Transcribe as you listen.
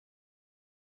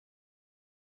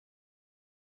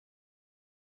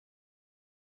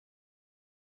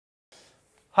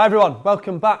Hi everyone,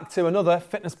 welcome back to another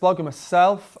fitness blog with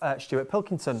myself, Stuart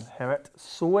Pilkington here at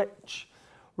Switch.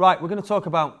 Right, we're going to talk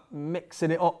about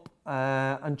mixing it up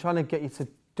and trying to get you to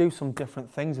do some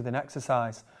different things within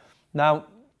exercise. Now,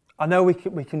 I know we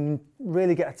can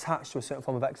really get attached to a certain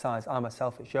form of exercise. I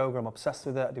myself, it's yoga, I'm obsessed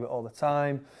with it, I do it all the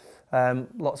time.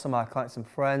 Lots of my clients and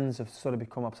friends have sort of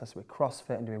become obsessed with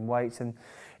CrossFit and doing weights, and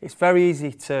it's very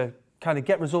easy to kind of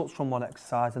get results from one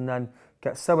exercise and then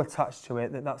get so attached to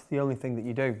it that that's the only thing that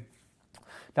you do.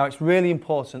 Now, it's really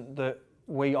important that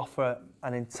we offer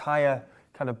an entire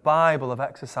kind of Bible of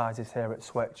exercises here at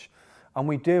Switch, and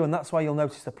we do, and that's why you'll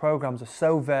notice the programs are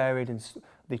so varied and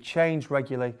they change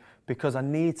regularly, because I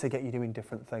need to get you doing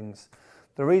different things.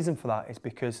 The reason for that is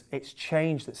because it's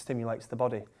change that stimulates the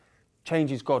body.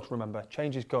 Change is good, remember.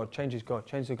 Change is good, change is good,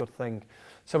 change is a good thing.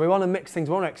 So we want to mix things,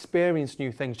 we want to experience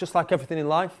new things, just like everything in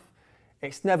life.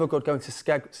 It's never good going to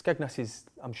Skegness is,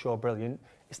 I'm sure, brilliant.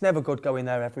 It's never good going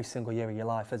there every single year of your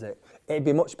life, is it? It'd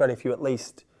be much better if you at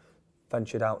least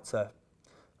ventured out to,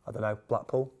 I don't know,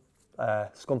 Blackpool,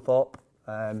 Scunthorpe,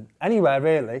 anywhere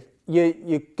really.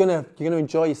 You're gonna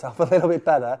enjoy yourself a little bit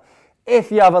better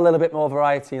if you have a little bit more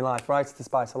variety in life, variety to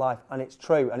spice of life, and it's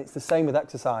true, and it's the same with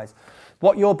exercise.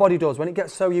 What your body does, when it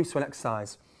gets so used to an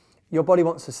exercise, your body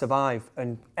wants to survive,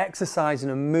 and exercising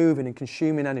and moving and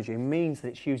consuming energy means that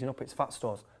it's using up its fat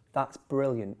stores. That's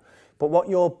brilliant. But what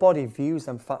your body views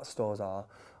them fat stores are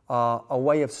a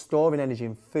way of storing energy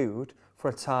in food for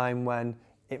a time when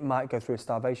it might go through a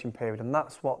starvation period, and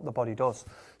that's what the body does.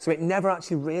 So it never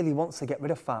actually really wants to get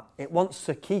rid of fat. It wants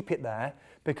to keep it there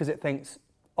because it thinks,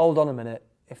 hold on a minute,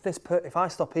 if I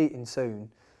stop eating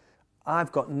soon,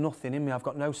 I've got nothing in me, I've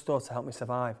got no store to help me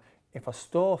survive. If I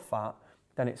store fat,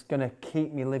 then it's going to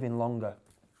keep me living longer.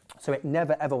 So it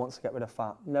never ever wants to get rid of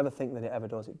fat. Never think that it ever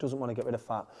does. It doesn't want to get rid of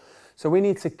fat. So we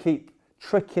need to keep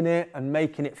tricking it and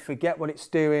making it forget what it's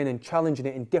doing and challenging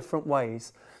it in different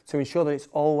ways to ensure that it's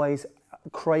always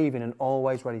craving and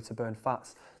always ready to burn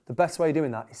fats. The best way of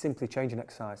doing that is simply changing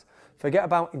exercise. Forget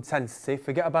about intensity,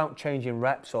 forget about changing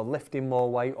reps or lifting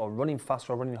more weight or running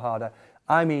faster or running harder.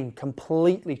 I mean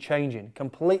completely changing,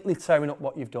 completely tearing up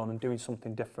what you've done and doing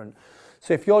something different.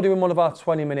 So if you're doing one of our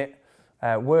 20-minute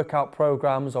workout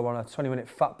programs or one of our 20-minute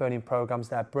fat burning programs,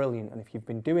 they're brilliant. And if you've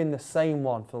been doing the same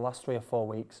one for the last 3 or 4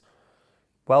 weeks,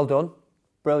 well done,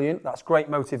 brilliant. That's great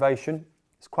motivation.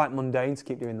 It's quite mundane to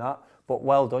keep doing that, but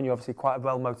well done. You're obviously quite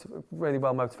a really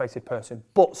well motivated person.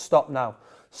 But stop now.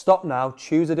 Stop now.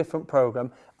 Choose a different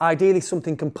program. Ideally,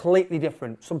 something completely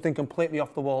different, something completely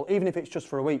off the wall, even if it's just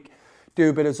for a week.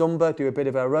 Do a bit of Zumba, do a bit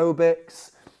of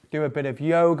aerobics, do a bit of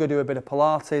yoga, do a bit of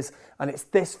Pilates, and it's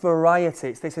this variety,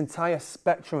 it's this entire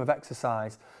spectrum of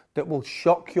exercise that will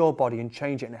shock your body and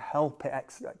change it and help it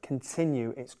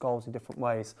continue its goals in different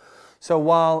ways. So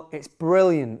while it's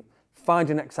brilliant, find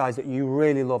an exercise that you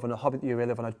really love and a hobby that you really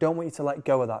love, and I don't want you to let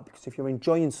go of that, because if you're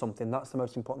enjoying something, that's the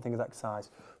most important thing is exercise.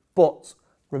 But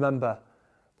remember,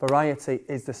 variety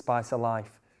is the spice of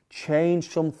life. Change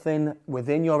something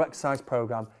within your exercise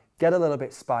program, get a little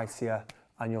bit spicier,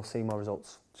 and you'll see more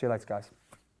results. See you later, guys.